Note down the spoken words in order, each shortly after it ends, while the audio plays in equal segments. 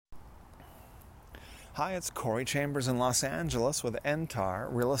Hi, it's Corey Chambers in Los Angeles with NTAR,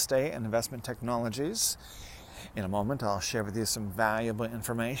 Real Estate and Investment Technologies. In a moment, I'll share with you some valuable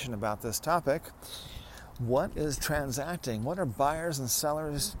information about this topic. What is transacting? What are buyers and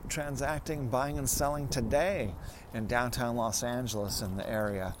sellers transacting, buying and selling today in downtown Los Angeles in the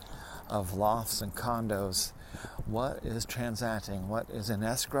area of lofts and condos? What is transacting? What is in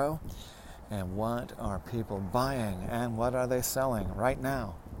escrow? And what are people buying? And what are they selling right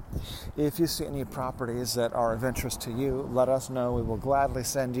now? If you see any properties that are of interest to you, let us know. We will gladly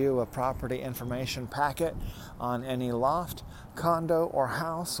send you a property information packet on any loft, condo, or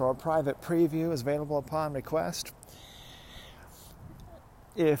house, or private preview is available upon request.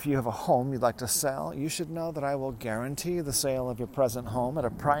 If you have a home you'd like to sell, you should know that I will guarantee the sale of your present home at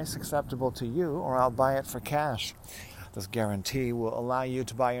a price acceptable to you, or I'll buy it for cash. This guarantee will allow you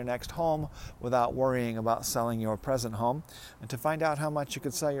to buy your next home without worrying about selling your present home. And to find out how much you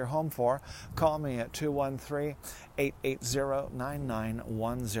could sell your home for, call me at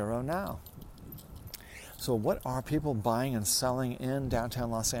 213-880-9910 now. So what are people buying and selling in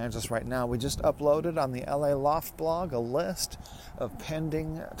downtown Los Angeles right now? We just uploaded on the LA Loft blog a list of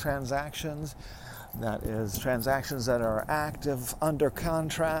pending transactions. That is transactions that are active, under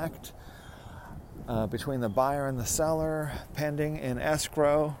contract, between the buyer and the seller, pending in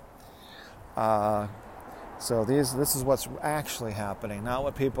escrow. So this is what's actually happening, not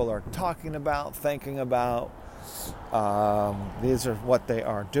what people are talking about, thinking about. These are what they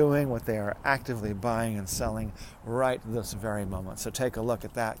are doing, what they are actively buying and selling right this very moment. So take a look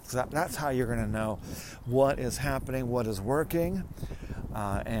at that. That's how you're going to know what is happening, what is working,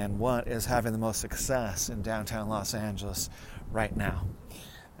 and what is having the most success in downtown Los Angeles right now.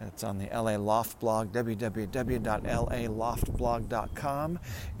 It's on the LA Loft blog, www.laloftblog.com.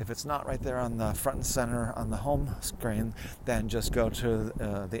 If it's not right there on the front and center on the home screen, then just go to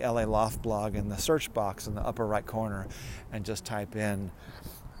the LA Loft blog in the search box in the upper right corner and just type in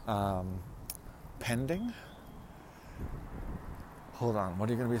pending. Hold on, what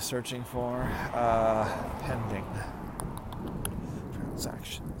are you going to be searching for? Pending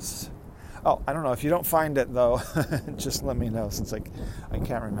transactions. Oh, I don't know. If you don't find it, though, just let me know, since I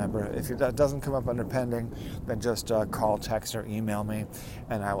can't remember. If it doesn't come up under pending, then just call, text, or email me,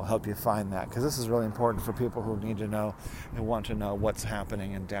 and I will help you find that, because this is really important for people who need to know and want to know what's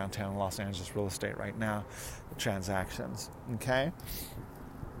happening in downtown Los Angeles real estate right now, the transactions, okay?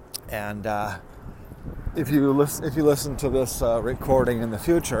 And if you listen to this recording in the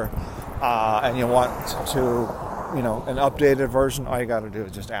future and you want to, an updated version, all you got to do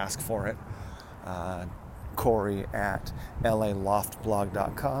is just ask for it. Corey at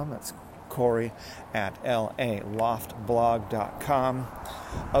laloftblog.com. That's Corey at laloftblog.com.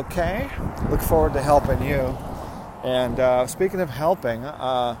 Okay, look forward to helping you. And speaking of helping,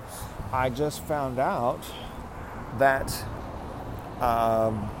 I just found out that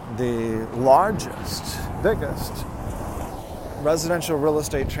the biggest residential real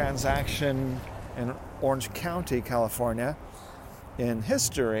estate transaction in Orange County, California, in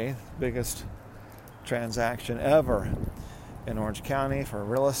history, biggest transaction ever in Orange County for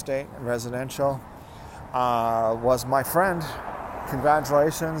real estate and residential, was my friend.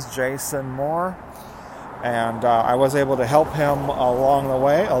 Congratulations, Jason Moore. And I was able to help him along the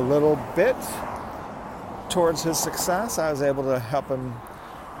way a little bit towards his success. I was able to help him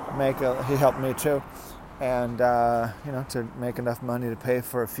he helped me too, and to make enough money to pay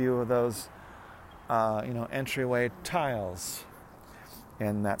for a few of those entryway tiles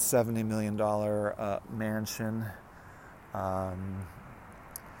in that $70 million mansion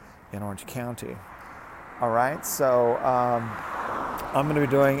in Orange County. All right, so I'm going to be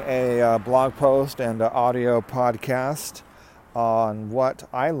doing a blog post and an audio podcast on what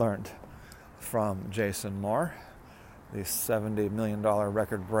I learned from Jason Moore, the $70 million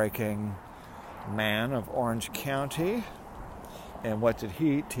record-breaking man of Orange County. And what did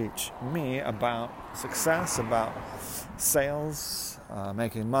he teach me about success, about sales,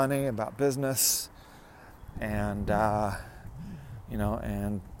 making money, about business, and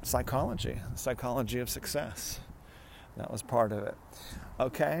and psychology of success. That was part of it.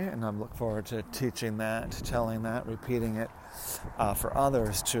 Okay, and I look forward to teaching that, telling that, repeating it for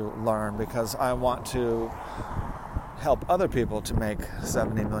others to learn, because I want to help other people to make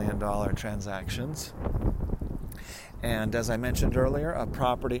 $70 million transactions. And as I mentioned earlier, a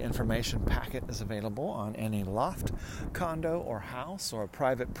property information packet is available on any loft, condo, or house, or a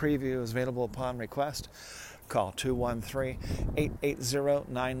private preview is available upon request. Call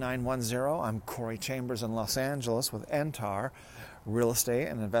 213-880-9910. I'm Corey Chambers in Los Angeles with NTAR, Real Estate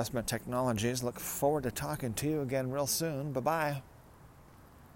and Investment Technologies. Look forward to talking to you again real soon. Bye-bye.